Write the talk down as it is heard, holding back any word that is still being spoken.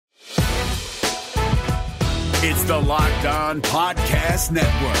It's the Locked On Podcast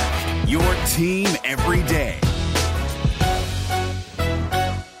Network, your team every day.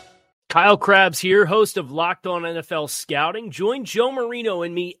 Kyle Krabs here, host of Locked On NFL Scouting. Join Joe Marino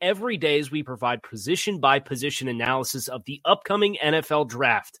and me every day as we provide position-by-position analysis of the upcoming NFL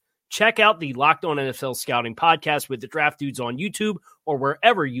Draft. Check out the Locked On NFL Scouting podcast with the Draft Dudes on YouTube or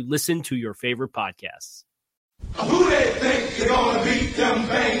wherever you listen to your favorite podcasts. Who they think they're gonna beat them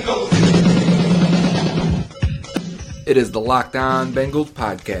Bengals? It is the Locked On Bengals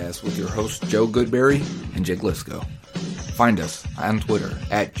podcast with your hosts Joe Goodberry and Jake Lisco. Find us on Twitter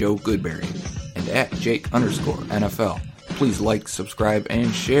at Joe Goodberry and at Jake_NFL. Please like, subscribe,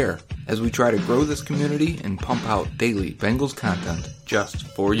 and share as we try to grow this community and pump out daily Bengals content just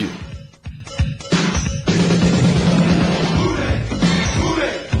for you. Who they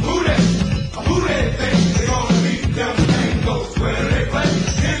think they're gonna beat them Bengals? Where they play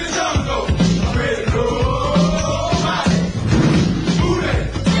in the jungle. I'm ready to roll my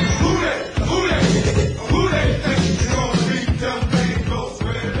Who they think they're gonna beat them Bengals?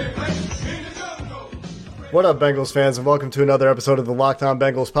 Where they play in the jungle. What up, Bengals fans, and welcome to another episode of the Locked On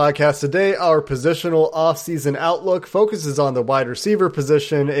Bengals podcast. Today, our positional offseason outlook focuses on the wide receiver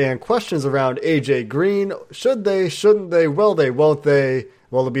position and questions around AJ Green. Should they, shouldn't they, will they, won't they?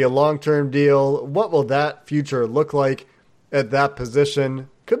 Will it be a long-term deal? What will that future look like at that position?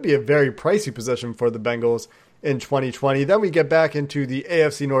 Could be a very pricey position for the Bengals in 2020. Then we get back into the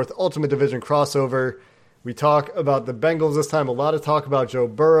AFC North Ultimate Division crossover. We talk about the Bengals this time, a lot of talk about Joe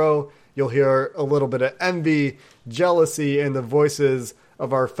Burrow. You'll hear a little bit of envy, jealousy in the voices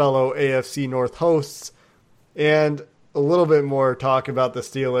of our fellow AFC North hosts, and a little bit more talk about the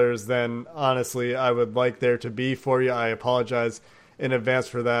Steelers than, honestly, I would like there to be for you. I apologize in advance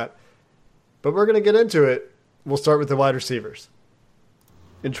for that. But we're going to get into it. We'll start with the wide receivers.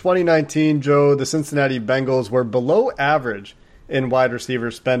 In 2019, Joe, the Cincinnati Bengals were below average in wide receiver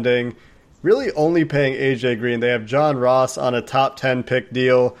spending, really only paying AJ Green. They have John Ross on a top 10 pick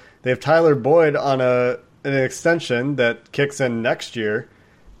deal. They have Tyler Boyd on an extension that kicks in next year.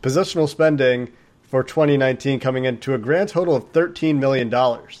 Positional spending for 2019 coming into a grand total of $13 million.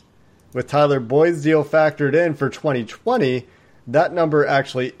 With Tyler Boyd's deal factored in for 2020, that number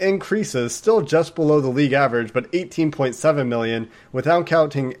actually increases, still just below the league average, but $18.7 million without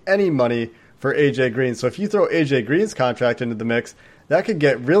counting any money for AJ Green. So if you throw AJ Green's contract into the mix, that could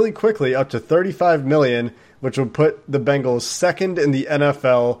get really quickly up to $35 million, which would put the Bengals second in the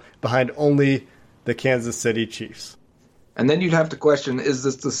NFL behind only the Kansas City Chiefs. And then you'd have to question, is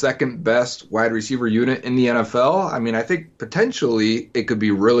this the second best wide receiver unit in the NFL? I mean, I think potentially it could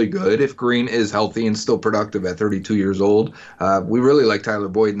be really good if Green is healthy and still productive at 32 years old. We really like Tyler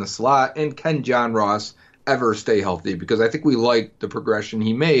Boyd in the slot. And can John Ross ever stay healthy? Because I think we like the progression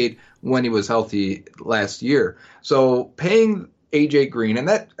he made when he was healthy last year. So paying AJ Green, and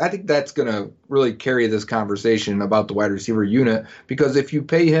that I think that's going to really carry this conversation about the wide receiver unit, because if you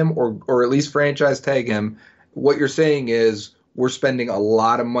pay him or at least franchise tag him, what you're saying is we're spending a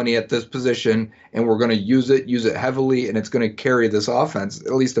lot of money at this position and we're going to use it heavily, and it's going to carry this offense,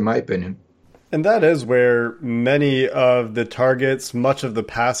 at least in my opinion. And that is where many of the targets, much of the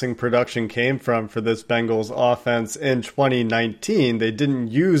passing production came from for this Bengals offense in 2019. They didn't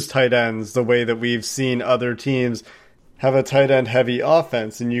use tight ends the way that we've seen other teams have a tight end heavy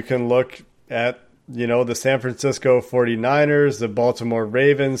offense. And you can look at, the San Francisco 49ers, the Baltimore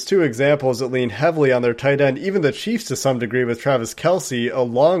Ravens, two examples that lean heavily on their tight end. Even the Chiefs to some degree with Travis Kelce,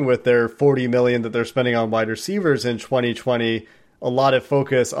 along with their $40 million that they're spending on wide receivers in 2020. A lot of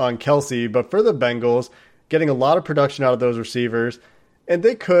focus on Kelce, but for the Bengals, getting a lot of production out of those receivers, and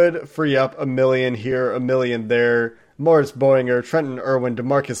they could free up $1 million here, $1 million there. Morris Boehringer, Trenton Irwin,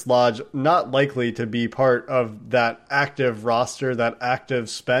 DeMarcus Lodge, not likely to be part of that active roster, that active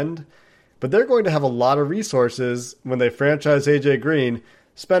spend. But they're going to have a lot of resources when they franchise AJ Green,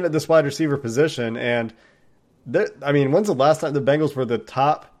 spend at this wide receiver position. And when's the last time the Bengals were the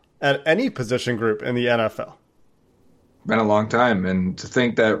top at any position group in the NFL? Been a long time. And to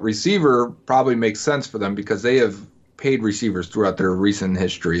think that receiver probably makes sense for them because they have paid receivers throughout their recent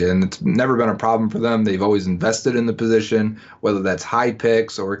history, and it's never been a problem for them. They've always invested in the position, whether that's high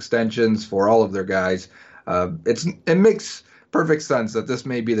picks or extensions for all of their guys. It makes perfect sense that this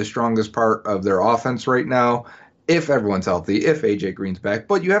may be the strongest part of their offense right now, if everyone's healthy, if AJ Green's back.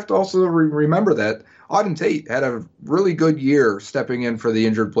 But you have to also remember that Auden Tate had a really good year stepping in for the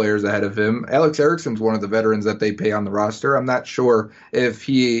injured players ahead of him. Alex Erickson's one of the veterans that they pay on the roster. I'm not sure if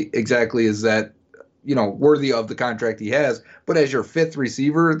he exactly is that worthy of the contract he has. But as your fifth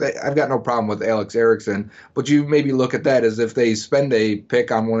receiver, I've got no problem with Alex Erickson. But you maybe look at that as if they spend a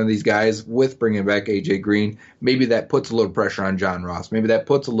pick on one of these guys with bringing back A.J. Green, maybe that puts a little pressure on John Ross. Maybe that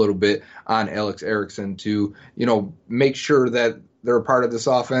puts a little bit on Alex Erickson to, make sure that they're a part of this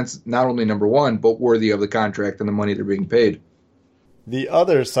offense, not only number one, but worthy of the contract and the money they're being paid. The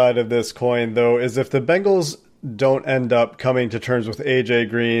other side of this coin, though, is if the Bengals don't end up coming to terms with A.J.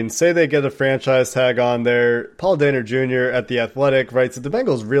 Green, say they get a franchise tag on there, Paul Dehner Jr. at The Athletic writes that the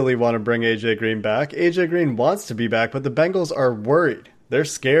Bengals really want to bring A.J. Green back. A.J. Green wants to be back, but the Bengals are worried. They're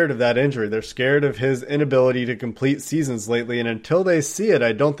scared of that injury. They're scared of his inability to complete seasons lately, and until they see it,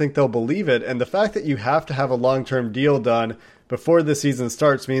 I don't think they'll believe it. And the fact that you have to have a long-term deal done before the season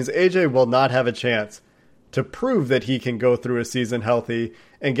starts means A.J. will not have a chance to prove that he can go through a season healthy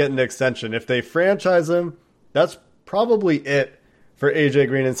and get an extension. If they franchise him, that's probably it for A.J.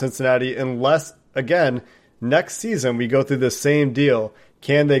 Green in Cincinnati, unless, again, next season we go through the same deal.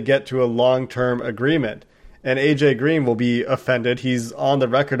 Can they get to a long-term agreement? And A.J. Green will be offended. He's on the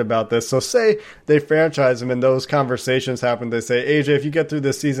record about this. So say they franchise him and those conversations happen. They say, A.J., if you get through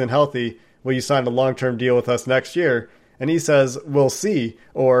this season healthy, will you sign a long-term deal with us next year? And he says, we'll see,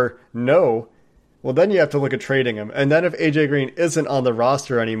 or no. Well, then you have to look at trading him. And then if A.J. Green isn't on the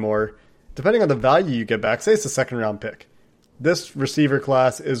roster anymore, depending on the value you get back, say it's a second-round pick, this receiver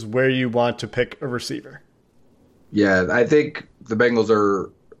class is where you want to pick a receiver. Yeah, I think the Bengals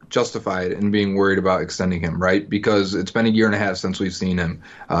are justified in being worried about extending him, right? Because it's been a year and a half since we've seen him.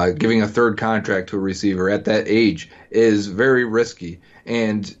 Giving a third contract to a receiver at that age is very risky.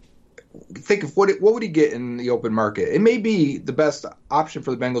 And think of what would he get in the open market. It may be the best option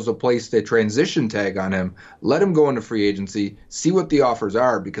for the Bengals to place a transition tag on him, let him go into free agency, see what the offers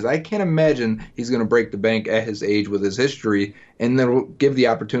are, because I can't imagine he's going to break the bank at his age with his history, and then we'll give the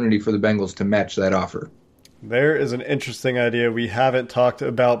opportunity for the Bengals to match that offer. There is an interesting idea we haven't talked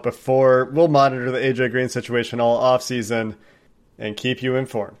about before. We'll monitor the A.J. Green situation all offseason and keep you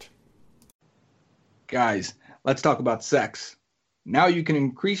informed. Guys, let's talk about sex. Now you can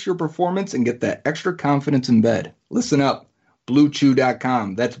increase your performance and get that extra confidence in bed. Listen up.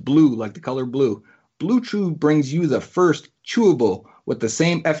 BlueChew.com. That's blue like the color blue. Blue Chew brings you the first chewable with the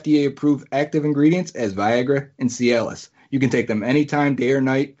same FDA-approved active ingredients as Viagra and Cialis. You can take them anytime, day or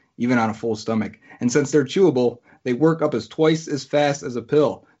night, even on a full stomach. And since they're chewable, they work up as twice as fast as a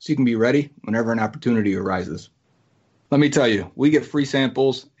pill, so you can be ready whenever an opportunity arises. Let me tell you, we get free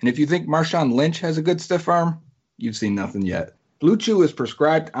samples, and if you think Marshawn Lynch has a good stiff arm, you've seen nothing yet. Blue Chew is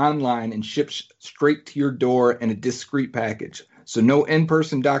prescribed online and ships straight to your door in a discreet package. So no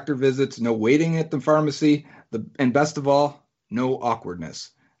in-person doctor visits, no waiting at the pharmacy, and best of all, no awkwardness.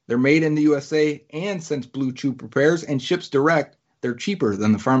 They're made in the USA, and since Blue Chew prepares and ships direct, they're cheaper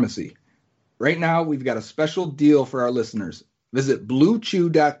than the pharmacy. Right now, we've got a special deal for our listeners. Visit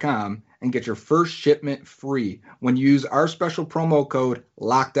BlueChew.com and get your first shipment free when you use our special promo code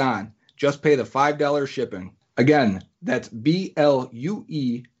LOCKEDON. Just pay the $5 shipping. Again, that's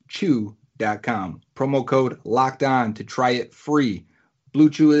BLUE Chew.com. Promo code Locked On to try it free.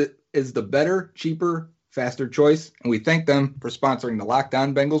 Blue Chew is the better, cheaper, faster choice, and we thank them for sponsoring the Locked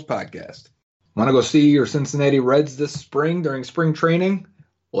On Bengals podcast. Want to go see your Cincinnati Reds this spring during spring training?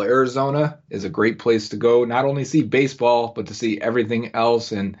 Well, Arizona is a great place to go, not only see baseball, but to see everything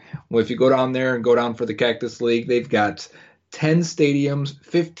else. And if you go down there and go down for the Cactus League, they've got 10 stadiums,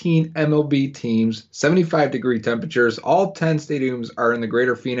 15 MLB teams, 75-degree temperatures. All 10 stadiums are in the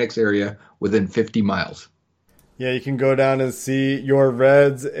greater Phoenix area within 50 miles. Yeah, you can go down and see your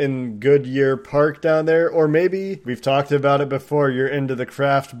Reds in Goodyear Park down there. Or maybe, we've talked about it before, you're into the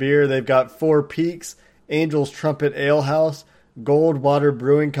craft beer. They've got Four Peaks, Angel's Trumpet Ale House, Goldwater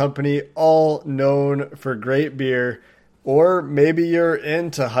Brewing Company, all known for great beer. Or maybe you're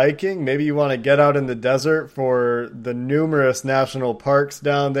into hiking. Maybe you want to get out in the desert for the numerous national parks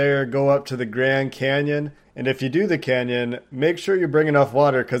down there. Go up to the Grand Canyon. And if you do the canyon, make sure you bring enough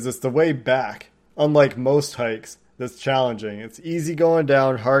water because it's the way back. Unlike most hikes, that's challenging. It's easy going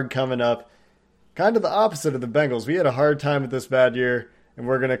down, hard coming up. Kind of the opposite of the Bengals. We had a hard time with this bad year, and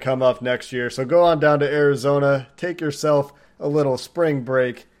we're going to come up next year. So go on down to Arizona. Take yourself a little spring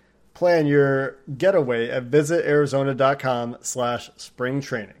break. Plan your getaway at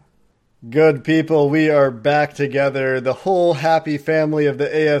visitarizona.com/springtraining. Good people, we are back together. The whole happy family of the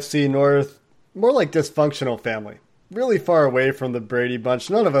AFC North. More like dysfunctional family. Really far away from the Brady Bunch.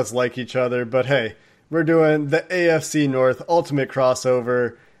 None of us like each other, but hey, we're doing the AFC North Ultimate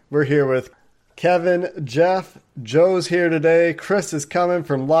Crossover. We're here with Kevin, Jeff, Joe's here today. Chris is coming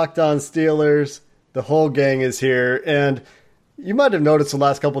from Locked On Steelers. The whole gang is here, and You might have noticed the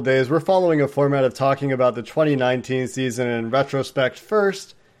last couple of days, we're following a format of talking about the 2019 season in retrospect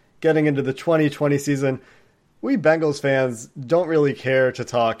first, getting into the 2020 season. We Bengals fans don't really care to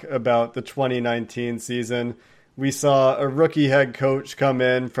talk about the 2019 season. We saw a rookie head coach come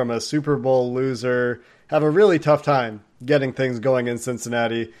in from a Super Bowl loser, have a really tough time getting things going in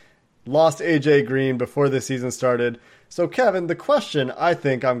Cincinnati, lost AJ Green before the season started. So Kevin, the question I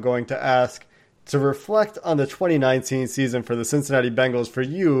think I'm going to ask to reflect on the 2019 season for the Cincinnati Bengals, for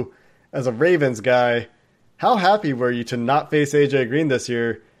you as a Ravens guy, how happy were you to not face AJ Green this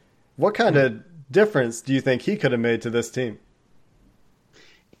year? What kind of difference do you think he could have made to this team?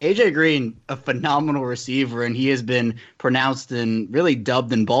 AJ Green, a phenomenal receiver, and he has been pronounced and really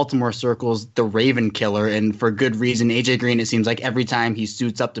dubbed in Baltimore circles the Raven Killer, and for good reason. AJ Green, it seems like every time he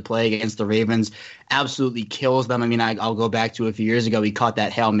suits up to play against the Ravens, absolutely kills them. I mean, I'll go back to a few years ago. He caught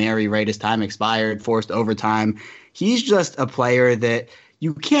that Hail Mary right as time expired, forced overtime. He's just a player that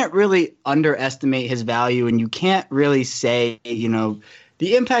you can't really underestimate his value, and you can't really say,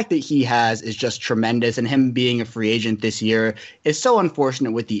 the impact that he has is just tremendous, and him being a free agent this year is so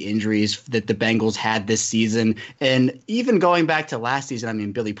unfortunate with the injuries that the Bengals had this season. And even going back to last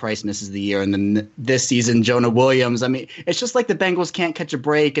season, Billy Price misses the year, and then this season, Jonah Williams. It's just like the Bengals can't catch a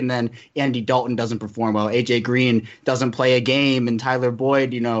break, and then Andy Dalton doesn't perform well. AJ Green doesn't play a game, and Tyler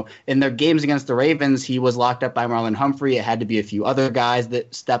Boyd, in their games against the Ravens, he was locked up by Marlon Humphrey. It had to be a few other guys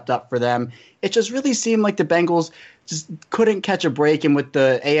that stepped up for them. It just really seemed like the Bengals just couldn't catch a break. And with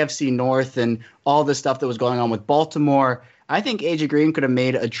the AFC North and all the stuff that was going on with Baltimore, I think AJ Green could have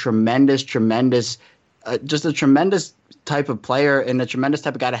made a tremendous type of player and a tremendous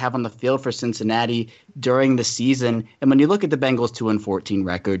type of guy to have on the field for Cincinnati during the season. And when you look at the Bengals 2-14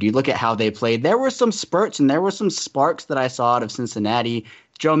 record, you look at how they played, there were some spurts and there were some sparks that I saw out of Cincinnati.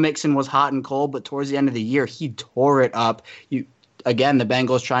 Joe Mixon was hot and cold, but towards the end of the year, he tore it up. Again, the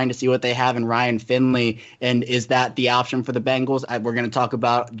Bengals trying to see what they have in Ryan Finley, and is that the option for the Bengals? We're going to talk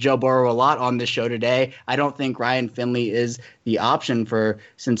about Joe Burrow a lot on this show today. I don't think Ryan Finley is the option for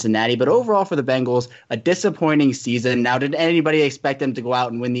Cincinnati, but overall for the Bengals, a disappointing season. Now, did anybody expect them to go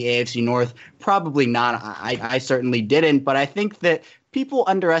out and win the AFC North? Probably not. I certainly didn't, but I think that people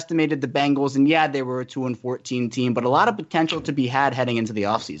underestimated the Bengals, and yeah, they were a 2-14 team, but a lot of potential to be had heading into the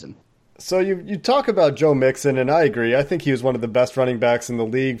offseason. So you talk about Joe Mixon, and I agree. I think he was one of the best running backs in the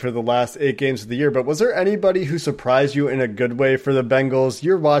league for the last 8 games of the year. But was there anybody who surprised you in a good way for the Bengals?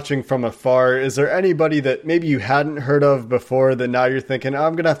 You're watching from afar. Is there anybody that maybe you hadn't heard of before that now you're thinking,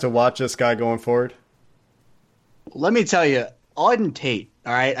 I'm going to have to watch this guy going forward? Let me tell you, Auden Tate,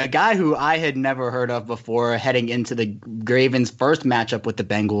 all right, a guy who I had never heard of before heading into the Ravens' first matchup with the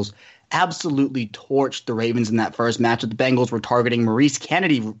Bengals, absolutely torched the Ravens in that first match. The Bengals were targeting Maurice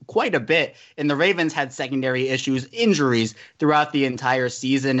Kennedy quite a bit, and the Ravens had secondary issues, injuries throughout the entire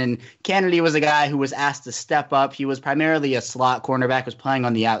season, and Kennedy was a guy who was asked to step up. He was primarily a slot cornerback, was playing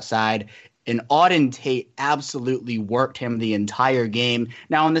on the outside, and Auden Tate absolutely worked him the entire game.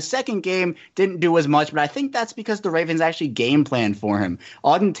 Now, in the second game, didn't do as much, but I think that's because the Ravens actually game planned for him.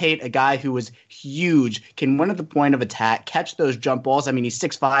 Auden Tate, a guy who was huge, can win at the point of attack, catch those jump balls. He's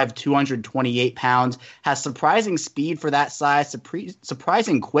 6'5", 228 pounds, has surprising speed for that size,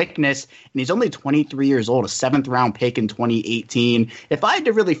 surprising quickness, and he's only 23 years old, a 7th-round pick in 2018. If I had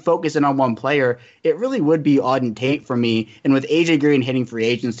to really focus in on one player, it really would be Auden Tate for me. And with AJ Green hitting free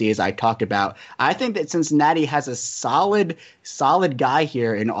agency, as I talked about, I think that Cincinnati has a solid guy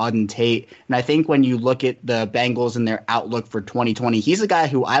here in Auden Tate. And I think when you look at the Bengals and their outlook for 2020, he's a guy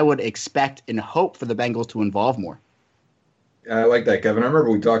who I would expect and hope for the Bengals to involve more. I like that, Kevin. I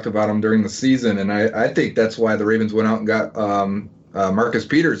remember we talked about him during the season, and I think that's why the Ravens went out and got Marcus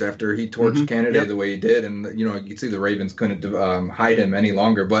Peters after he torched Kennedy the way he did. And, you could see the Ravens couldn't hide him any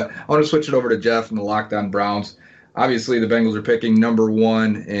longer. But I want to switch it over to Jeff and the Locked On Browns. Obviously, the Bengals are picking number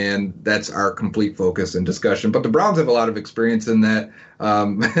 1, and that's our complete focus and discussion. But the Browns have a lot of experience in that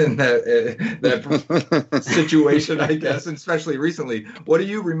situation, I guess, and especially recently. What do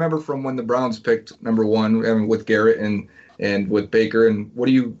you remember from when the Browns picked number 1 with Garrett and with Baker? And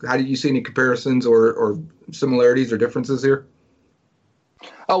how do you see any comparisons or similarities or differences here?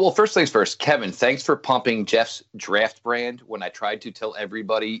 Oh, well, first things first, Kevin, thanks for pumping Jeff's draft brand when I tried to tell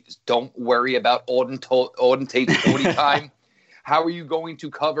everybody, don't worry about Auden Tate's 40 time. How are you going to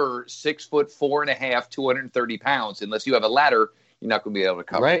cover 6'4.5", 230 pounds? Unless you have a ladder, you're not going to be able to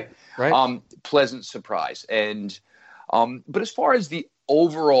cover. Right. Pleasant surprise. And but as far as the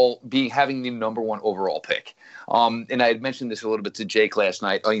overall having the number 1 overall pick, and I had mentioned this a little bit to Jake last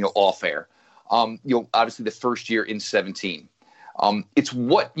night, off air. Obviously the first year in 17. It's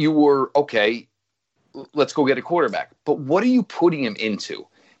what you were, okay, let's go get a quarterback. But what are you putting him into?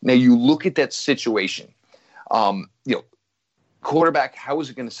 Now you look at that situation. Quarterback, how is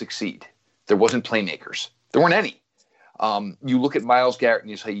it going to succeed? There wasn't playmakers. There weren't any. You look at Myles Garrett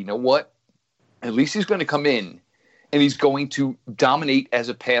and you say, you know what? At least he's going to come in and he's going to dominate as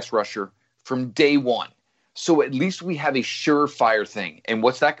a pass rusher from day one. So at least we have a surefire thing. And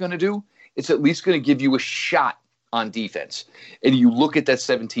what's that going to do? It's at least going to give you a shot on defense. And you look at that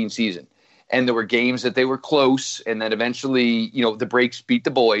 17 season, and there were games that they were close, and then eventually, the breaks beat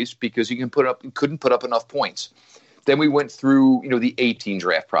the boys because you couldn't put up enough points. Then we went through, the 18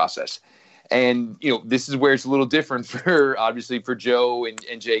 draft process. And, this is where it's a little different obviously for Joe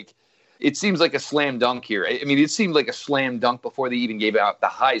and Jake. It seems like a slam dunk here. I mean, it seemed like a slam dunk before they even gave out the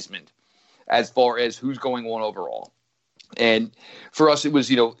Heisman as far as who's going on overall. And for us, it was,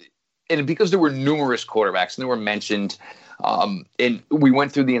 and because there were numerous quarterbacks and they were mentioned, and we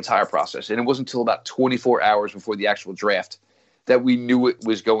went through the entire process, and it wasn't until about 24 hours before the actual draft that we knew it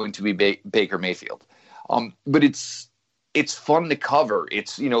was going to be Baker Mayfield. But it's fun to cover.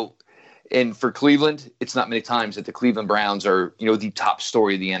 It's, and for Cleveland, it's not many times that the Cleveland Browns are, the top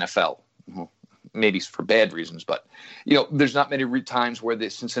story of the NFL. Maybe for bad reasons, but, there's not many times where the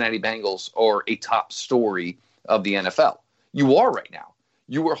Cincinnati Bengals are a top story of the NFL. You are right now.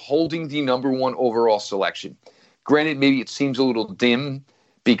 You are holding the number one overall selection. Granted, maybe it seems a little dim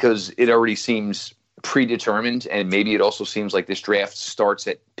because it already seems predetermined, and maybe it also seems like this draft starts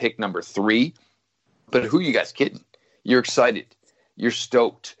at pick number 3. But who are you guys kidding? You're excited. You're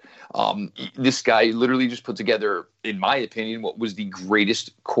stoked. This guy literally just put together, in my opinion, what was the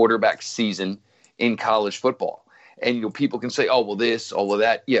greatest quarterback season in college football. And, people can say, oh, well, this, all of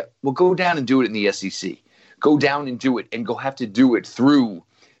that. Yeah, well, go down and do it in the SEC. Go down and do it, and go have to do it through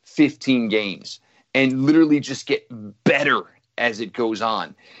 15 games and literally just get better as it goes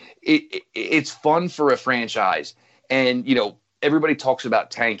on. It's fun for a franchise. And, everybody talks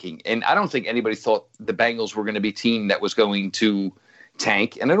about tanking. And I don't think anybody thought the Bengals were going to be a team that was going to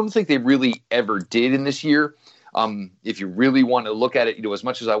tank. And I don't think they really ever did in this year. If you really want to look at it, as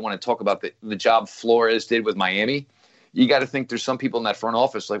much as I want to talk about the job Flores did with Miami, you got to think there's some people in that front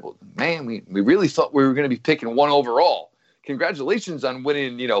office like, well, man, we really thought we were going to be picking 1 overall. Congratulations on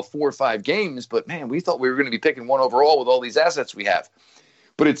winning, 4 or 5 games. But, man, we thought we were going to be picking 1 overall with all these assets we have.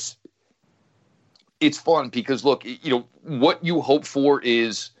 But it's fun because, look, what you hope for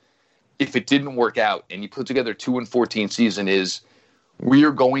is if it didn't work out and you put together 2-14 season is we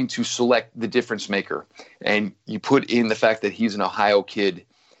are going to select the difference maker. And you put in the fact that he's an Ohio kid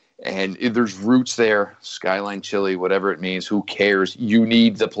and there's roots there, Skyline Chili, whatever it means, who cares? You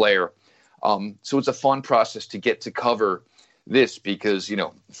need the player. So it's a fun process to get to cover this because,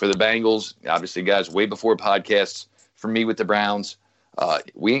 for the Bengals, obviously, guys, way before podcasts, for me with the Browns,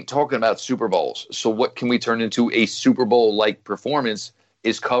 we ain't talking about Super Bowls. So what can we turn into a Super Bowl-like performance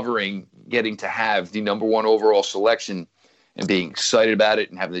is covering getting to have the number 1 overall selection and being excited about it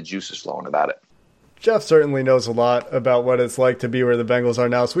and having the juices flowing about it. Jeff certainly knows a lot about what it's like to be where the Bengals are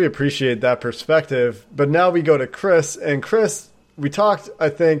now, so we appreciate that perspective. But now we go to Chris. And Chris, we talked, I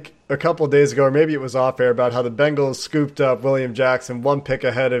think, a couple of days ago, or maybe it was off air, about how the Bengals scooped up William Jackson 1 pick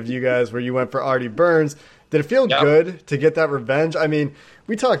ahead of you guys where you went for Artie Burns. Did it feel good to get that revenge? I mean,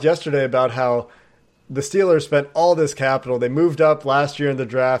 we talked yesterday about how the Steelers spent all this capital. They moved up last year in the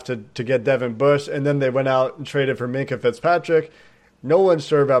draft to get Devin Bush, and then they went out and traded for Minkah Fitzpatrick. No one's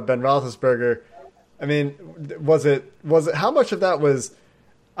sure about Ben Roethlisberger. I mean, was it how much of that was,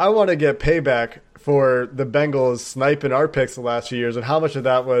 I want to get payback for the Bengals sniping our picks the last few years, and how much of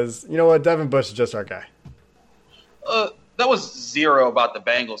that was, you know what, Devin Bush is just our guy? That was zero about the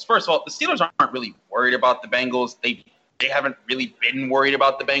Bengals. First of all, the Steelers aren't really worried about the Bengals. They haven't really been worried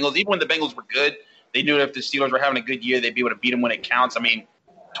about the Bengals. Even when the Bengals were good, they knew that if the Steelers were having a good year, they'd be able to beat them when it counts. I mean,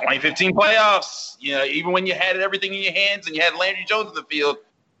 2015 playoffs, even when you had everything in your hands and you had Landry Jones in the field,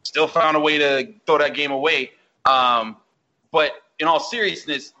 still found a way to throw that game away. But in all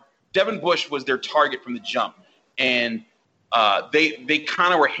seriousness, Devin Bush was their target from the jump. And they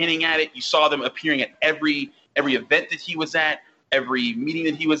kind of were hinting at it. You saw them appearing at every event that he was at, every meeting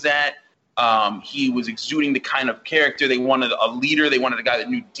that he was at. He was exuding the kind of character. They wanted a leader. They wanted a guy that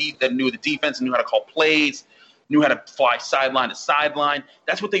knew the defense and knew how to call plays, knew how to fly sideline to sideline.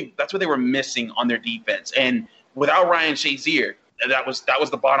 That's what they were missing on their defense. And without Ryan Shazier, that was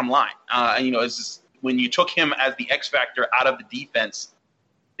the bottom line. It's just, when you took him as the X factor out of the defense,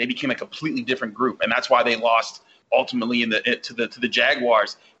 they became a completely different group, and that's why they lost ultimately to the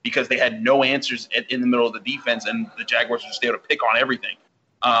Jaguars, because they had no answers in the middle of the defense, and the Jaguars were just able to pick on everything.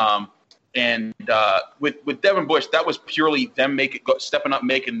 And with Devin Bush, that was purely them stepping up,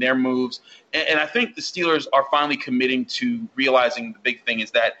 making their moves. And I think the Steelers are finally committing to realizing the big thing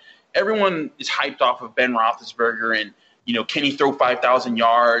is that everyone is hyped off of Ben Roethlisberger and, can he throw 5,000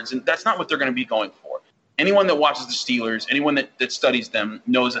 yards? And that's not what they're going to be going for. Anyone that watches the Steelers, anyone that studies them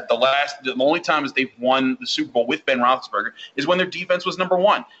knows that the only times they've won the Super Bowl with Ben Roethlisberger is when their defense was number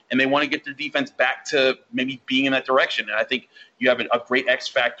one, and they want to get their defense back to maybe being in that direction. And I think you have a great X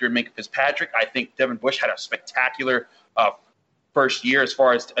factor in Minka Fitzpatrick. I think Devin Bush had a spectacular first year as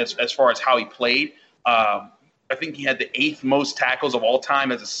far as how he played. I think he had the 8th most tackles of all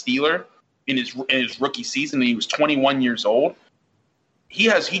time as a Steeler in his rookie season. And he was 21 years old.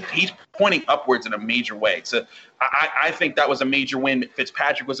 He's pointing upwards in a major way. So I think that was a major win.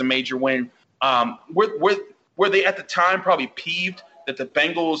 Fitzpatrick was a major win. Were they at the time probably peeved that the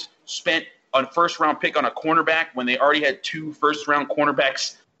Bengals spent a first-round pick on a cornerback when they already had 2 first-round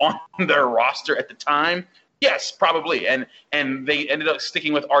cornerbacks on their roster at the time? Yes, probably. And they ended up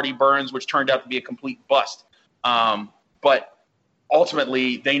sticking with Artie Burns, which turned out to be a complete bust. But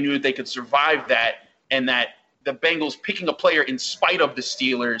ultimately, they knew that they could survive that, and that the Bengals picking a player in spite of the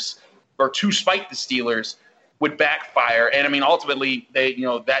Steelers or to spite the Steelers would backfire. And I mean, ultimately they,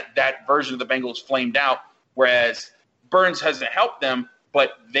 that version of the Bengals flamed out, whereas Burns hasn't helped them,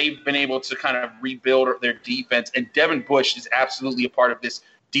 but they've been able to kind of rebuild their defense. And Devin Bush is absolutely a part of this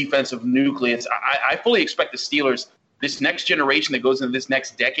defensive nucleus. I fully expect the Steelers, this next generation that goes into this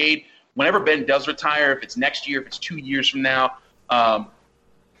next decade, whenever Ben does retire, if it's next year, if it's 2 years from now,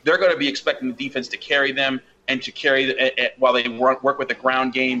 they're going to be expecting the defense to carry them and to carry while they work with the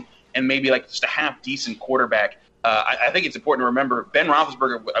ground game and maybe like just a half-decent quarterback. I think it's important to remember Ben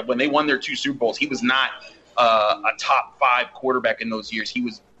Roethlisberger, when they won their 2 Super Bowls, he was not a top 5 quarterback in those years. He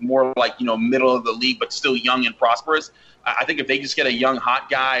was more like, middle of the league, but still young and prosperous. I think if they just get a young, hot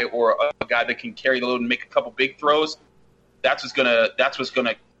guy or a guy that can carry the load and make a couple big throws, that's what's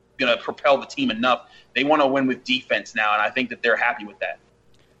gonna propel the team enough. They want to win with defense now, and I think that they're happy with that.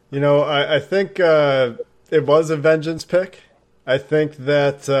 I think it was a vengeance pick. I think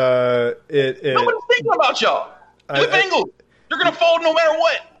that nobody's thinking about y'all. You're the Bengals. You're gonna fold no matter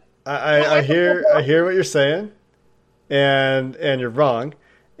what. I hear what you're saying, and you're wrong,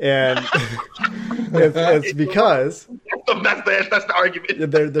 and it's because that's the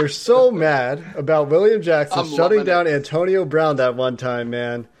argument. They're so mad about William Jackson shutting down Antonio Brown that one time,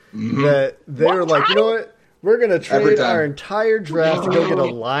 man, that they were like, you know what, we're gonna trade our entire draft to go get a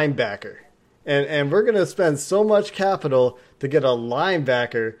linebacker, and we're gonna spend so much capital to get a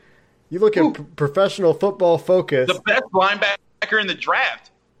linebacker. You look at Professional Football Focus, the best linebacker in the draft.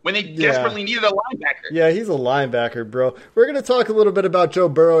 When they desperately needed a linebacker. Yeah, he's a linebacker, bro. We're going to talk a little bit about Joe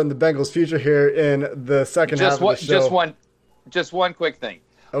Burrow and the Bengals' future here in the second half of the show. Just one quick thing.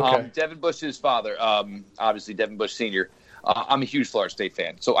 Okay. Devin Bush's father, obviously Devin Bush Sr., I'm a huge Florida State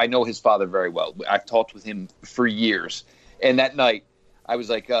fan, so I know his father very well. I've talked with him for years. And that night, I was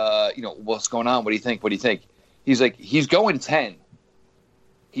like, what's going on? What do you think? What do you think? He's like, he's going 10.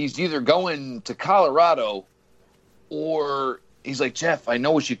 He's either going to Colorado or... He's like, Jeff, I know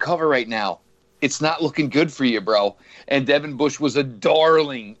what you cover right now. It's not looking good for you, bro. And Devin Bush was a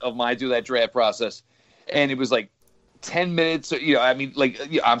darling of mine through that draft process. And it was like 10 minutes,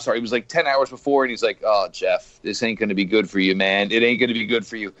 I'm sorry, it was like 10 hours before. And he's like, oh, Jeff, this ain't going to be good for you, man. It ain't going to be good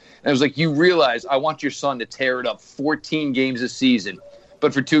for you. And I was like, you realize I want your son to tear it up 14 games a season.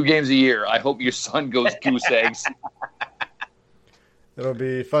 But for 2 games a year, I hope your son goes goose eggs. It'll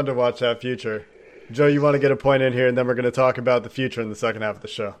be fun to watch that future. Joe, you want to get a point in here, and then we're going to talk about the future in the second half of the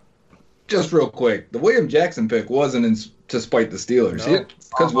show. Just real quick, the William Jackson pick wasn't to spite the Steelers.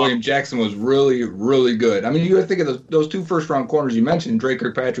 Because William Jackson was really, really good. I mean, you got to think of those 2 first-round corners you mentioned, Drake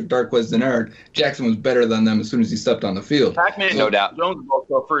Kirkpatrick, Darqueze Dennard. Jackson was better than them as soon as he stepped on the field. Pac-Man, no doubt. Jones was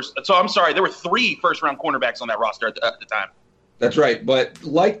also first. So I'm sorry, there were 3 first-round cornerbacks on that roster at the time. That's right, but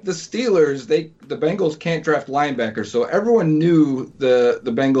like the Steelers, the Bengals can't draft linebackers, so everyone knew the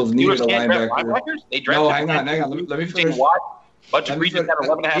Bengals needed a linebacker. They drafted hang on. Let me finish. Bunch of regions had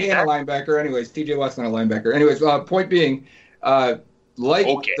 11 and a half. He ain't a linebacker, anyways. TJ Watt's not a linebacker. Anyways, point being, the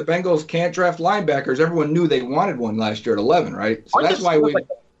Bengals can't draft linebackers, everyone knew they wanted one last year at 11, right? So that's why we. Like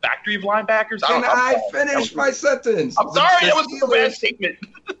a factory of linebackers. Can I finish my sentence? I'm sorry, that was a bad statement.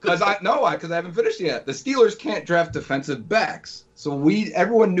 Because I haven't finished yet. The Steelers can't draft defensive backs, so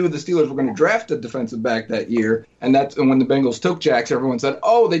everyone knew the Steelers were going to draft a defensive back that year, and when the Bengals took Jacks, everyone said,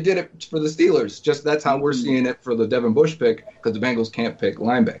 "Oh, they did it for the Steelers." Just that's how we're seeing it for the Devin Bush pick, because the Bengals can't pick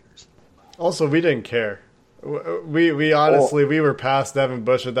linebackers. Also, we didn't care. We honestly we were past Devin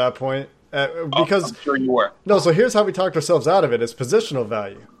Bush at that point because I'm sure you were. No, so here's how we talked ourselves out of it: is positional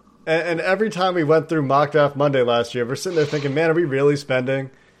value. And every time we went through mock draft Monday last year, we're sitting there thinking, man, are we really spending?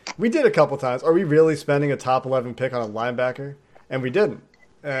 We did a couple times. Are we really spending a top 11 pick on a linebacker? And we didn't.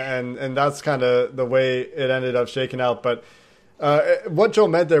 And that's kind of the way it ended up shaking out. But what Joe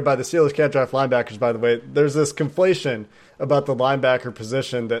meant there by the Steelers can't draft linebackers, by the way, there's this conflation about the linebacker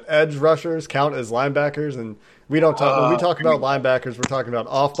position that edge rushers count as linebackers. And we don't talk, when we talk about linebackers, we're talking about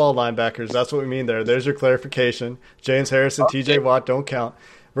off-ball linebackers. That's what we mean there. There's your clarification. James Harrison, TJ Watt don't count.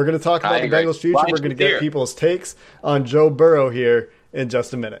 We're going to talk about the Bengals' future. We're going to get people's takes on Joe Burrow here in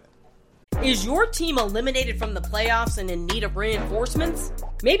just a minute. Is your team eliminated from the playoffs and in need of reinforcements?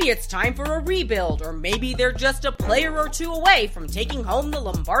 Maybe it's time for a rebuild, or maybe they're just a player or two away from taking home the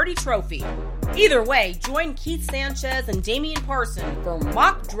Lombardi Trophy. Either way, join Keith Sanchez and Damian Parson for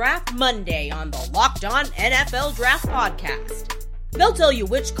Mock Draft Monday on the Locked On NFL Draft Podcast. They'll tell you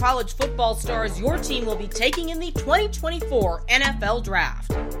which college football stars your team will be taking in the 2024 NFL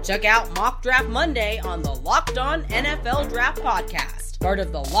Draft. Check out Mock Draft Monday on the Locked On NFL Draft Podcast, part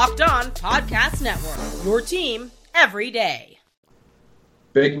of the Locked On Podcast Network, your team every day.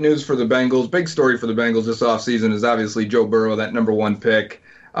 Big news for the Bengals, big story for the Bengals this offseason is obviously Joe Burrow, that number one pick.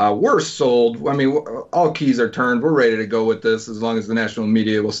 We're sold. I mean, all keys are turned. We're ready to go with this as long as the national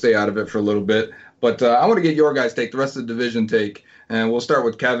media will stay out of it for a little bit. But I want to get your guys' take, the rest of the division take. And we'll start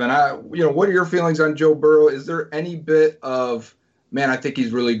with Kevin. What are your feelings on Joe Burrow? Is there any bit of, man, I think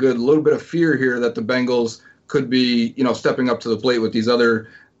he's really good, a little bit of fear here that the Bengals could be, stepping up to the plate with these other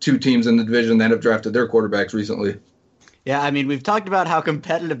two teams in the division that have drafted their quarterbacks recently? Yeah, I mean, we've talked about how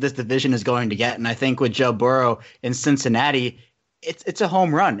competitive this division is going to get. And I think with Joe Burrow in Cincinnati, it's a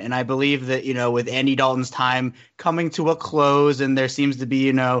home run. And I believe that, with Andy Dalton's time coming to a close, and there seems to be,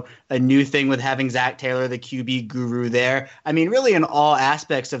 a new thing with having Zach Taylor, the QB guru there. I mean, really in all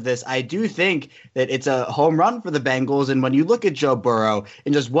aspects of this, I do think that it's a home run for the Bengals. And when you look at Joe Burrow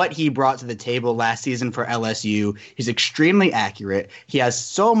and just what he brought to the table last season for LSU, he's extremely accurate. He has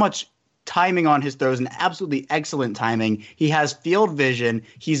so much timing on his throws and absolutely excellent timing. He has field vision.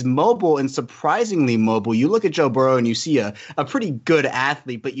 He's mobile and surprisingly mobile. You look at Joe Burrow and you see a pretty good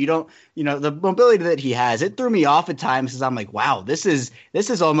athlete, but you don't, the mobility that he has, it threw me off at times because I'm like, wow, this is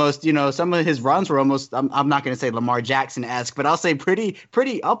almost, some of his runs were almost, I'm not going to say Lamar Jackson-esque, but I'll say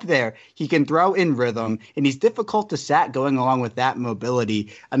pretty up there. He can throw in rhythm and he's difficult to sack going along with that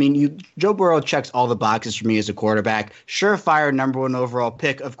mobility. I mean, Joe Burrow checks all the boxes for me as a quarterback. Surefire number one overall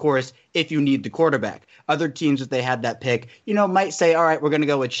pick, of course, if you need the quarterback. Other teams, if they had that pick, might say, all right, we're going to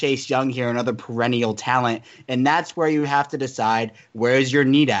go with Chase Young here, another perennial talent. And that's where you have to decide, where is your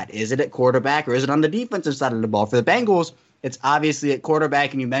need at? Is it at quarterback or is it on the defensive side of the ball? For the Bengals, it's obviously at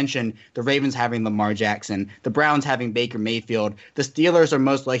quarterback, and you mentioned the Ravens having Lamar Jackson, the Browns having Baker Mayfield. The Steelers are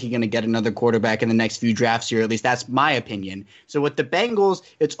most likely going to get another quarterback in the next few drafts here, at least that's my opinion. So with the Bengals,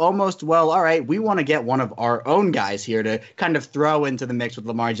 it's almost, well, all right, we want to get one of our own guys here to kind of throw into the mix with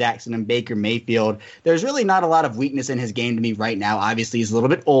Lamar Jackson and Baker Mayfield. There's really not a lot of weakness in his game to me right now. Obviously, he's a little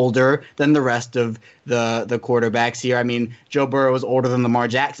bit older than the rest of the quarterbacks here. I mean, Joe Burrow is older than Lamar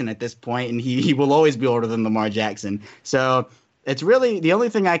Jackson at this point, and he will always be older than Lamar Jackson. So it's really the only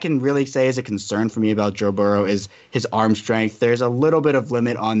thing I can really say is a concern for me about Joe Burrow is his arm strength. There's a little bit of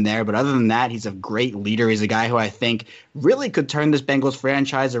limit on there, but other than that, he's a great leader. He's a guy who I think really could turn this Bengals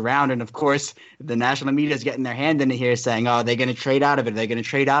franchise around. And of course, the national media is getting their hand in it here saying, oh, they're going to trade out of it. They're going to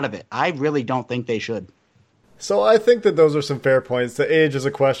trade out of it. I really don't think they should. So I think that those are some fair points. The age is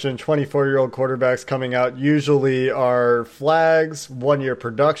a question. 24-year-old quarterbacks coming out usually are flags, 1-year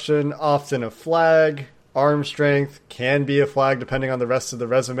production, often a flag. Arm strength can be a flag depending on the rest of the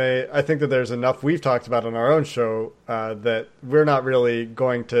resume. I think that there's enough we've talked about on our own show that we're not really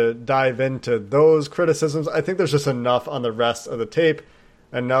going to dive into those criticisms. I think there's just enough on the rest of the tape,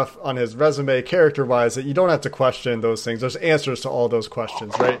 enough on his resume character-wise that you don't have to question those things. There's answers to all those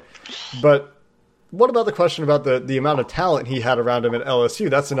questions, right? But what about the question about the amount of talent he had around him at LSU?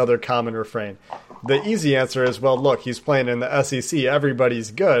 That's another common refrain. The easy answer is, well, look, he's playing in the SEC.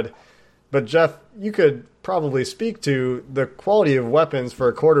 Everybody's good. But, Jeff, you could probably speak to the quality of weapons for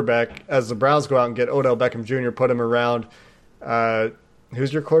a quarterback as the Browns go out and get Odell Beckham Jr., put him around.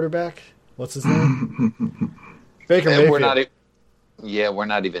 Who's your quarterback? What's his name? Baker Mayfield. We're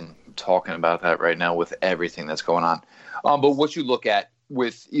not even talking about that right now with everything that's going on. But what you look at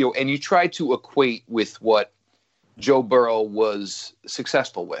with, and you try to equate with what Joe Burrow was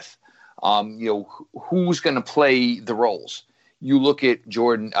successful with, who's going to play the roles? You look at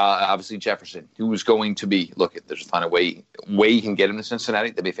Jordan, obviously Jefferson, who was going to be, there's a fun way you can get him to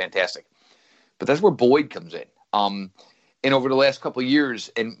Cincinnati. That'd be fantastic. But that's where Boyd comes in. And over the last couple of years,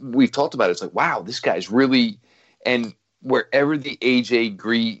 and we've talked about it, it's like, wow, this guy's really, and wherever the AJ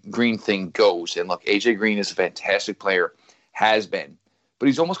Green thing goes, and look, AJ Green is a fantastic player, has been, but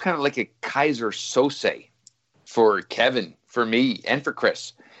he's almost kind of like a Kaiser Sose for Kevin, for me, and for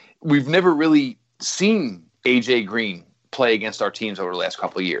Chris. We've never really seen AJ Green play against our teams over the last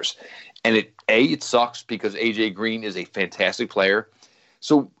couple of years. And it sucks because AJ Green is a fantastic player.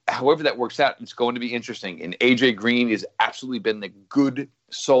 So however that works out, it's going to be interesting. And AJ Green has absolutely been the good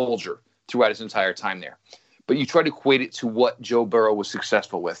soldier throughout his entire time there. But you try to equate it to what Joe Burrow was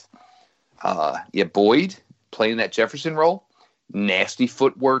successful with. Boyd playing that Jefferson role, nasty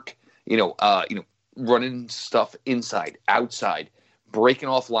footwork, running stuff inside, outside, breaking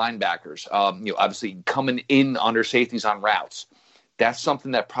off linebackers, obviously coming in under safeties on routes. That's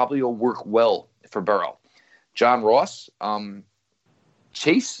something that probably will work well for Burrow. John Ross,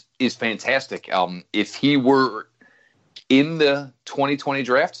 Chase is fantastic. If he were in the 2020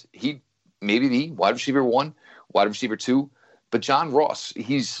 draft, he maybe be wide receiver 1, wide receiver 2. But John Ross,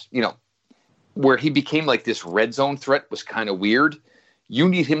 he's, where he became like this red zone threat was kind of weird. You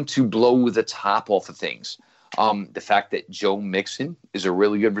need him to blow the top off of things. The fact that Joe Mixon is a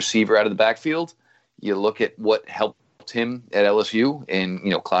really good receiver out of the backfield. You look at what helped him at LSU and,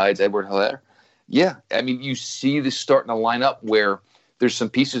 Clyde's Edward-Helaire. Yeah, I mean, you see this starting to line up where there's some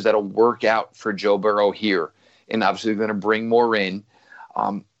pieces that'll work out for Joe Burrow here. And obviously they're going to bring more in.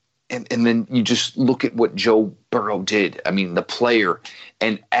 And then you just look at what Joe Burrow did. I mean, the player.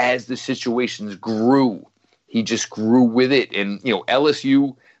 And as the situations grew, he just grew with it. And,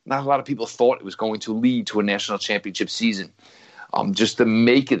 LSU, not a lot of people thought it was going to lead to a national championship season. Just the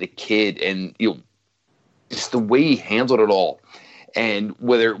make of the kid and, just the way he handled it all. And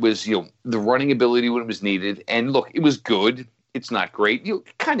whether it was, the running ability when it was needed. And look, it was good. It's not great.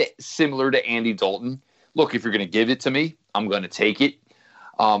 Kind of similar to Andy Dalton. Look, if you're going to give it to me, I'm going to take it.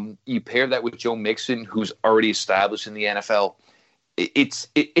 You pair that with Joe Mixon, who's already established in the NFL. It's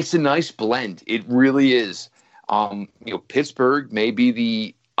a nice blend. It really is. Pittsburgh may be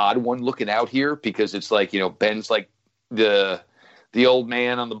the odd one looking out here because it's like, Ben's like the old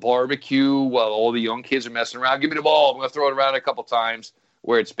man on the barbecue while all the young kids are messing around. Give me the ball. I'm going to throw it around a couple times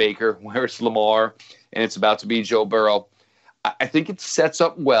where it's Baker, where it's Lamar, and it's about to be Joe Burrow. I think it sets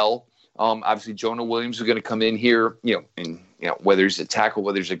up well. Obviously, Jonah Williams is going to come in here, and whether he's a tackle,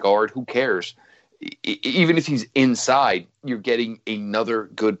 whether he's a guard, who cares? Even if he's inside, you're getting another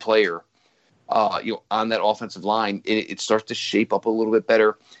good player, on that offensive line. It starts to shape up a little bit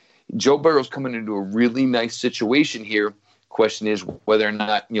better. Joe Burrow's coming into a really nice situation here. Question is whether or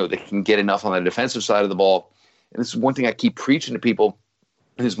not, they can get enough on the defensive side of the ball. And this is one thing I keep preaching to people.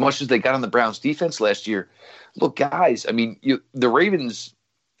 And as much as they got on the Browns defense last year, look, guys, I mean, the Ravens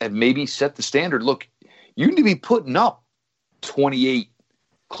have maybe set the standard. Look, you need to be putting up 28,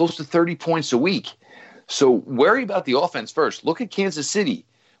 close to 30 points a week. So worry about the offense first. Look at Kansas City.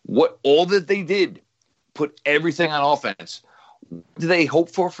 All that they did, put everything on offense. Do they hope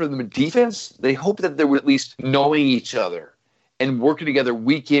for the defense? They hope that they were at least knowing each other and working together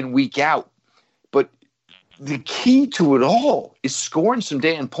week in, week out. But the key to it all is scoring some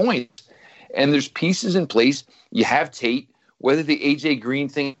damn points. And there's pieces in place. You have Tate. Whether the A.J. Green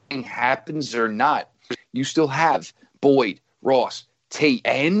thing happens or not, you still have Boyd, Ross, Tate,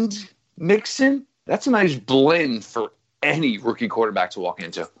 and Mixon. That's a nice blend for any rookie quarterback to walk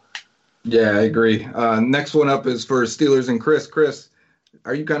into. Yeah, I agree. Next one up is for Steelers and Chris. Chris,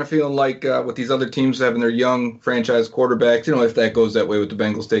 are you kind of feeling like with these other teams having their young franchise quarterbacks, if that goes that way with the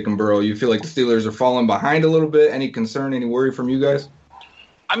Bengals taking Burrow, you feel like the Steelers are falling behind a little bit? Any concern, any worry from you guys?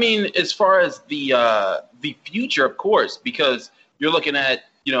 I mean, as far as the future, of course, because you're looking at,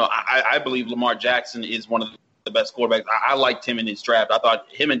 I believe Lamar Jackson is one of the best quarterbacks. I liked him in his draft. I thought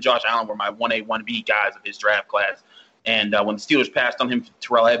him and Josh Allen were my 1A, 1B guys of his draft class. And when the Steelers passed on him for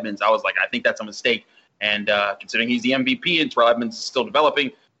Terrell Edmonds, I was like, I think that's a mistake. And considering he's the MVP and Terrell Edmonds is still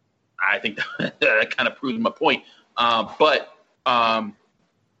developing, I think that kind of proves my point.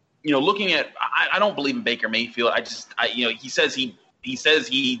 Looking at, I don't believe in Baker Mayfield. He says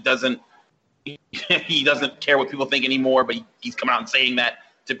he doesn't care what people think anymore, but he's come out and saying that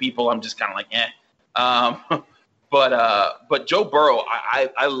to people. I'm just kind of like, eh. But Joe Burrow,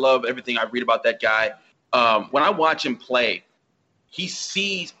 I love everything I read about that guy. When I watch him play, he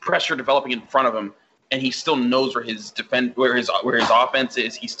sees pressure developing in front of him, and he still knows where his offense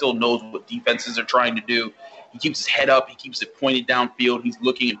is. He still knows what defenses are trying to do. He keeps his head up. He keeps it pointed downfield. He's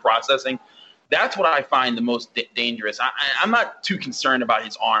looking and processing. That's what I find the most dangerous. I'm not too concerned about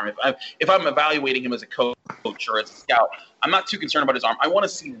his arm. If I'm evaluating him as a coach or as a scout, I'm not too concerned about his arm. I want to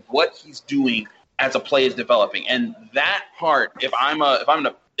see what he's doing as a play is developing. And that part, if I'm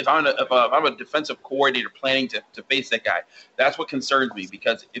if I'm a defensive coordinator planning to face that guy, that's what concerns me,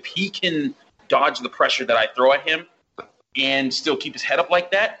 because if he can dodge the pressure that I throw at him and still keep his head up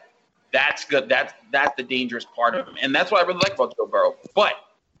like that, that's good. That's the dangerous part of him, and that's what I really like about Joe Burrow. But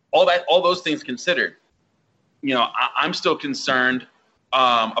all those things considered, I'm still concerned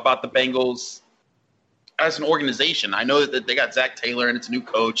about the Bengals as an organization. I know that they got Zach Taylor and it's a new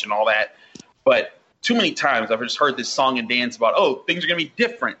coach and all that, but too many times I've just heard this song and dance about, things are going to be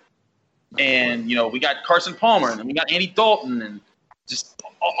different. And, we got Carson Palmer and then we got Andy Dalton and just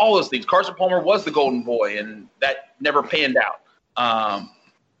all those things. Carson Palmer was the golden boy, and that never panned out. I'm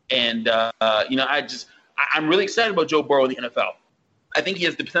really excited about Joe Burrow in the NFL. I think he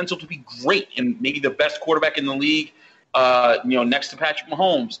has the potential to be great and maybe the best quarterback in the league, next to Patrick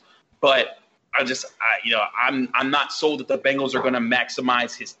Mahomes. But I'm not sold that the Bengals are going to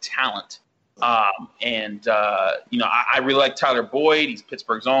maximize his talent. I really like Tyler Boyd. He's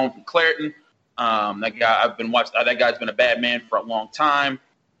Pittsburgh's own from Clareton. That guy I've been watching. That guy's been a bad man for a long time.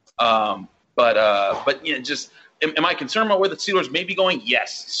 Am I concerned about where the Steelers may be going?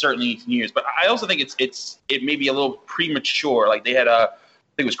 Yes, certainly in years. But I also think it may be a little premature. Like they had I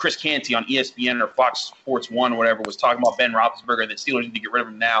think it was Chris Canty on ESPN or Fox Sports 1 or whatever was talking about Ben Roethlisberger and the Steelers need to get rid of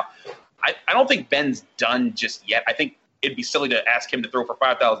him now. I don't think Ben's done just yet. I think it'd be silly to ask him to throw for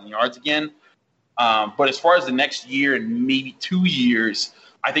 5,000 yards again. But as far as the next year and maybe 2 years,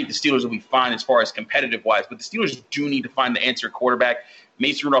 I think the Steelers will be fine as far as competitive-wise. But the Steelers do need to find the answer quarterback.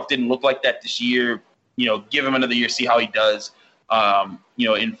 Mason Rudolph didn't look like that this year. Give him another year, see how he does,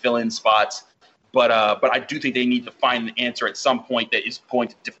 in fill-in spots. But I do think they need to find an answer at some point that is going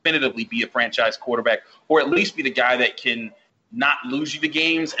to definitively be a franchise quarterback, or at least be the guy that can not lose you the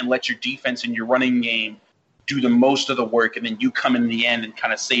games and let your defense and your running game do the most of the work, and then you come in the end and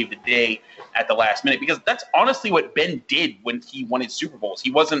kind of save the day at the last minute. Because that's honestly what Ben did when he won his Super Bowls.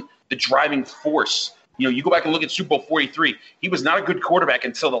 He wasn't the driving force. You go back and look at Super Bowl 43. He was not a good quarterback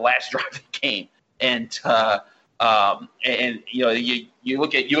until the last drive that came. And you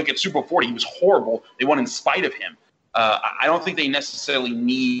look at Super Bowl 40. He was horrible. They won in spite of him. I don't think they necessarily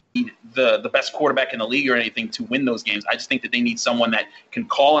need the best quarterback in the league or anything to win those games. I just think that they need someone that can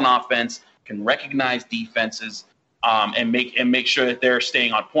call an offense, can recognize defenses, and make sure that they're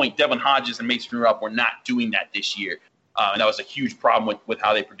staying on point. Devin Hodges and Mason Rudolph were not doing that this year, and that was a huge problem with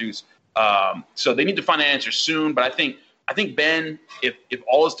how they produce. So they need to find an answer soon. But I think Ben, if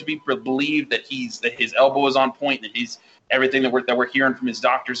all is to be believed that his elbow is on point, that he's everything that we're hearing from his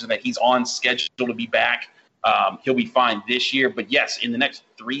doctors, and that he's on schedule to be back, he'll be fine this year. But yes, in the next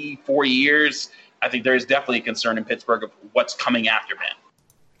 3-4 years, I think there is definitely a concern in Pittsburgh of what's coming after Ben.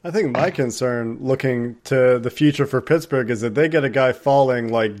 I think my concern looking to the future for Pittsburgh is that they get a guy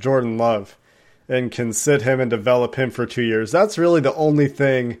falling like Jordan Love and can sit him and develop him for 2 years. That's really the only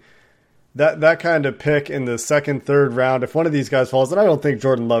thing that kind of pick in the second, third round. If one of these guys falls, and I don't think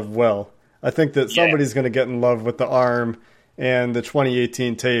Jordan Love will, I think that somebody's going to get in love with the arm and the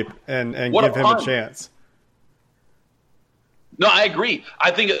 2018 tape and give him a chance. No, I agree.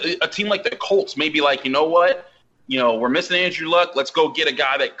 I think a team like the Colts may be like, you know what? We're missing Andrew Luck. Let's go get a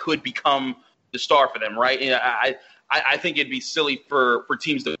guy that could become the star for them, right? I think it'd be silly for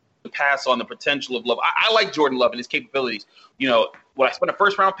teams to pass on the potential of Love. I like Jordan Love and his capabilities. When I spend a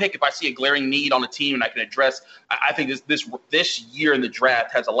first-round pick, if I see a glaring need on a team and I can address, I think this year in the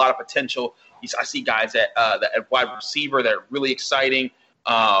draft has a lot of potential. I see guys at wide receiver that are really exciting.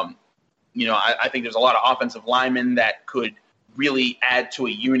 I think there's a lot of offensive linemen that could really add to a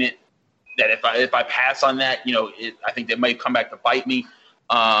unit that if I pass on that, I think they might come back to bite me.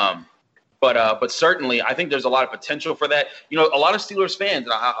 But certainly, I think there's a lot of potential for that. A lot of Steelers fans,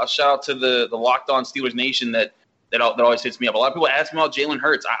 and I'll shout out to the Locked On Steelers Nation that always hits me up. A lot of people ask me about Jalen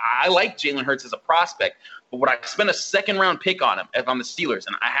Hurts. I like Jalen Hurts as a prospect, but would I spend a second-round pick on him if I'm the Steelers?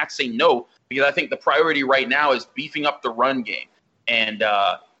 And I have to say no, because I think the priority right now is beefing up the run game. And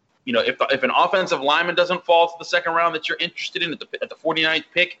if an offensive lineman doesn't fall to the second round that you're interested in at the 49th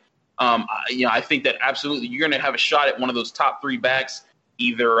pick, I think that absolutely you're going to have a shot at one of those top three backs,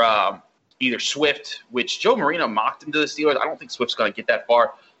 either Swift, which Joe Marino mocked him to the Steelers. I don't think Swift's going to get that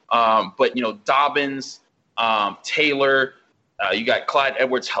far. But Dobbins, Taylor, you got Clyde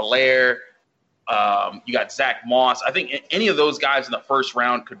Edwards-Helaire, you got Zach Moss. I think any of those guys in the first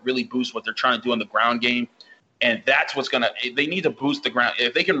round could really boost what they're trying to do in the ground game. And that's what's going to – they need to boost the ground.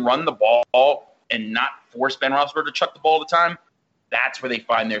 If they can run the ball and not force Ben Roethlisberger to chuck the ball all the time, that's where they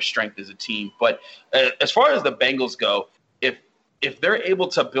find their strength as a team. But as far as the Bengals go, if if they're able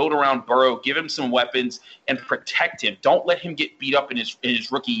to build around Burrow, give him some weapons, and protect him, don't let him get beat up in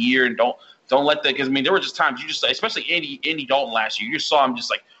his rookie year, and don't let that, because I mean there were just times especially Andy Dalton last year, you saw him just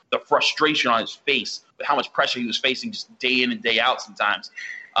like the frustration on his face with how much pressure he was facing just day in and day out sometimes.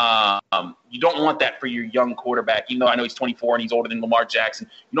 You don't want that for your young quarterback, even though I know he's 24 and he's older than Lamar Jackson.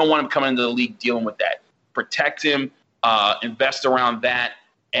 You don't want him coming into the league dealing with that. Protect him, invest around that,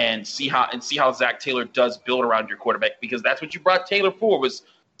 and see how Zach Taylor does build around your quarterback, because that's what you brought Taylor for, was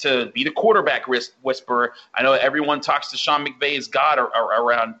to be the quarterback whisperer. I know everyone talks to Sean McVay as God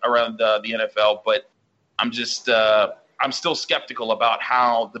around the NFL, but I'm still skeptical about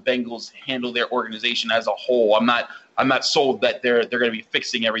how the Bengals handle their organization as a whole. I'm not sold that they're going to be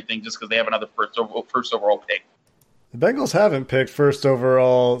fixing everything just because they have another first overall pick. The Bengals haven't picked first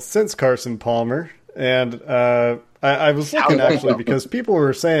overall since Carson Palmer, and I was looking actually because people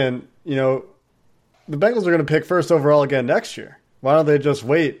were saying, the Bengals are going to pick first overall again next year. Why don't they just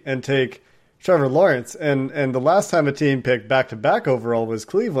wait and take Trevor Lawrence? And the last time a team picked back-to-back overall was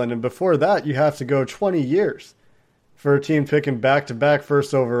Cleveland, and before that you have to go 20 years for a team picking back-to-back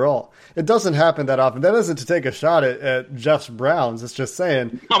first overall. It doesn't happen that often. That isn't to take a shot at Jeff's Browns. It's just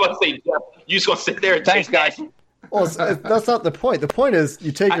saying. I'm about to say, Jeff, you just going to sit there and thanks, guys. Well, that's not the point. The point is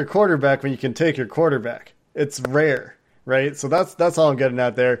you take your quarterback when you can take your quarterback. It's rare, right? So that's all I'm getting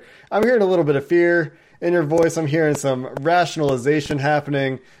at there. I'm hearing a little bit of fear in your voice. I'm hearing some rationalization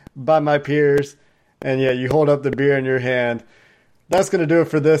happening by my peers. And yeah, you hold up the beer in your hand. That's going to do it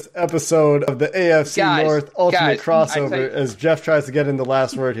for this episode of the AFC North Ultimate Crossover, as Jeff tries to get in the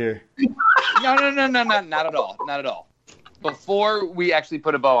last word here. No, not at all. Not at all. Before we actually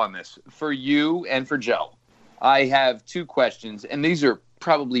put a bow on this, for you and for Joe, I have two questions, and these are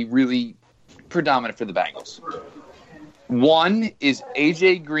probably really predominant for the Bengals. One, is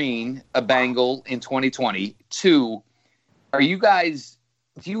A.J. Green a Bengal in 2020? Two, do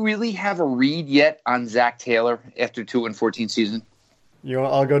you really have a read yet on Zach Taylor after 2-14 season?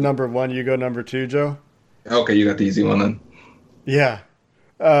 I'll go number one, you go number two, Joe? Okay, you got the easy one then. Yeah.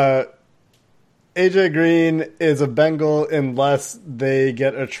 AJ Green is a Bengal unless they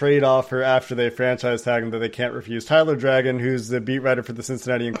get a trade offer after they franchise tag him that they can't refuse. Tyler Dragon, who's the beat writer for the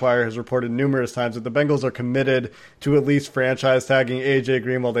Cincinnati Enquirer, has reported numerous times that the Bengals are committed to at least franchise tagging AJ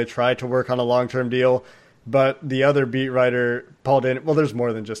Green while they try to work on a long-term deal. But the other beat writer, Paul Daniel, well, there's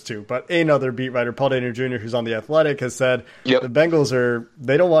more than just two, but another beat writer, Paul Daniel Jr., who's on The Athletic, has said the Bengals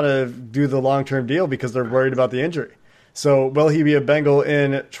they don't want to do the long-term deal because they're worried about the injury. So will he be a Bengal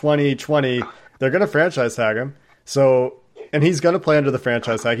in 2020? They're going to franchise tag him. And he's going to play under the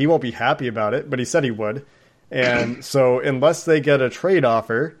franchise tag. He won't be happy about it, but he said he would. And so unless they get a trade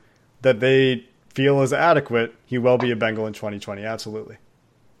offer that they feel is adequate, he will be a Bengal in 2020. Absolutely.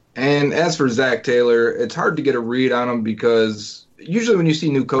 And as for Zach Taylor, it's hard to get a read on him because usually when you see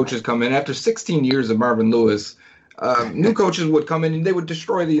new coaches come in, after 16 years of Marvin Lewis, new coaches would come in and they would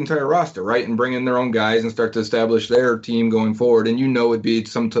destroy the entire roster, right, and bring in their own guys and start to establish their team going forward. And it'd be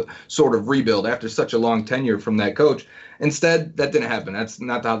some sort of rebuild after such a long tenure from that coach. Instead, that didn't happen. That's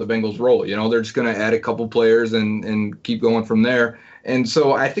not how the Bengals roll. They're just going to add a couple players and keep going from there. And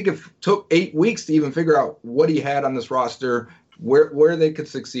so I think it took 8 weeks to even figure out what he had on this roster, where they could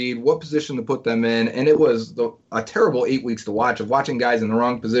succeed, what position to put them in. And it was a terrible 8 weeks to watch, of watching guys in the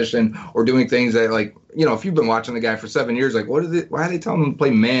wrong position or doing things that, like, if you've been watching the guy for 7 years, like, why are they telling him to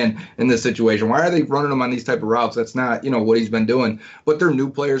play man in this situation? Why are they running him on these type of routes? That's not, what he's been doing. But they're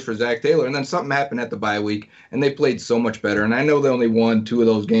new players for Zach Taylor. And then something happened at the bye week, and they played so much better. And I know they only won 2 of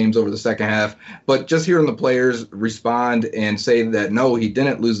those games over the second half, but just hearing the players respond and say that, no, he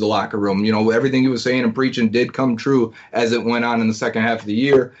didn't lose the locker room. Everything he was saying and preaching did come true as it went on in the second half of the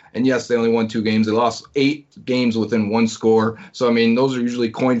year. And yes, they only won 2 games. They lost 8 games within 1 score. So, those are usually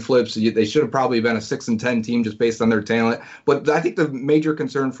coin flips. They should have probably been a 6-10 team just based on their talent. But I think the major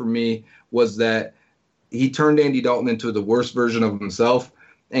concern for me was that he turned Andy Dalton into the worst version of himself.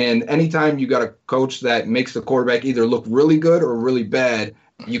 And anytime you got a coach that makes the quarterback either look really good or really bad,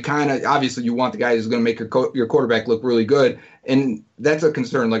 you obviously you want the guy who's going to make your quarterback look really good. And that's a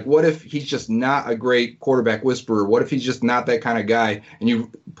concern. Like, what if he's just not a great quarterback whisperer? What if he's just not that kind of guy, and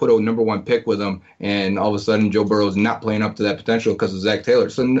you put a number 1 pick with him, and all of a sudden Joe Burrow is not playing up to that potential because of Zach Taylor?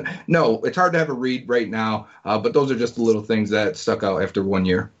 So, no, it's hard to have a read right now, but those are just the little things that stuck out after 1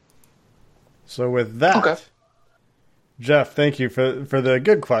 year. So with that, Jeff, thank you for the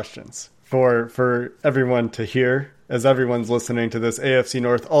good questions for everyone to hear as everyone's listening to this AFC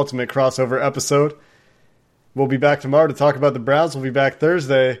North Ultimate Crossover episode. We'll be back tomorrow to talk about the Browns. We'll be back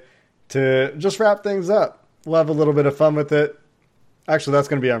Thursday to just wrap things up. We'll have a little bit of fun with it. Actually, that's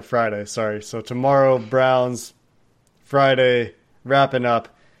going to be on Friday. Sorry. So tomorrow, Browns. Friday, wrapping up.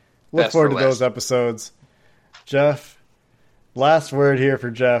 Look Best forward to for those last. episodes. Jeff, last word here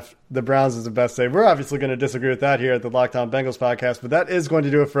for Jeff. The Browns is the best save. We're obviously going to disagree with that here at the Locked On Bengals podcast, but that is going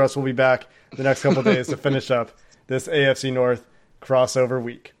to do it for us. We'll be back the next couple of days to finish up this AFC North crossover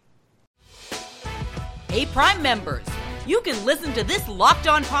week. Hey, Prime members, you can listen to this Locked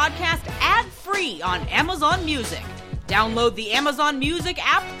On podcast ad-free on Amazon Music. Download the Amazon Music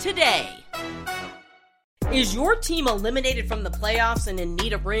app today. Is your team eliminated from the playoffs and in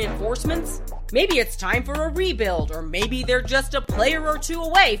need of reinforcements? Maybe it's time for a rebuild, or maybe they're just a player or two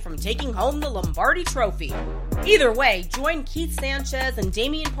away from taking home the Lombardi Trophy. Either way, join Keith Sanchez and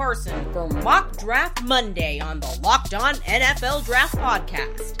Damian Parson for Mock Draft Monday on the Locked On NFL Draft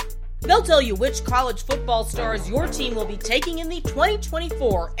Podcast. They'll tell you which college football stars your team will be taking in the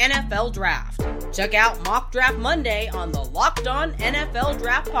 2024 NFL Draft. Check out Mock Draft Monday on the Locked On NFL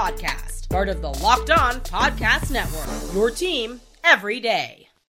Draft Podcast, part of the Locked On Podcast Network. Your team every day.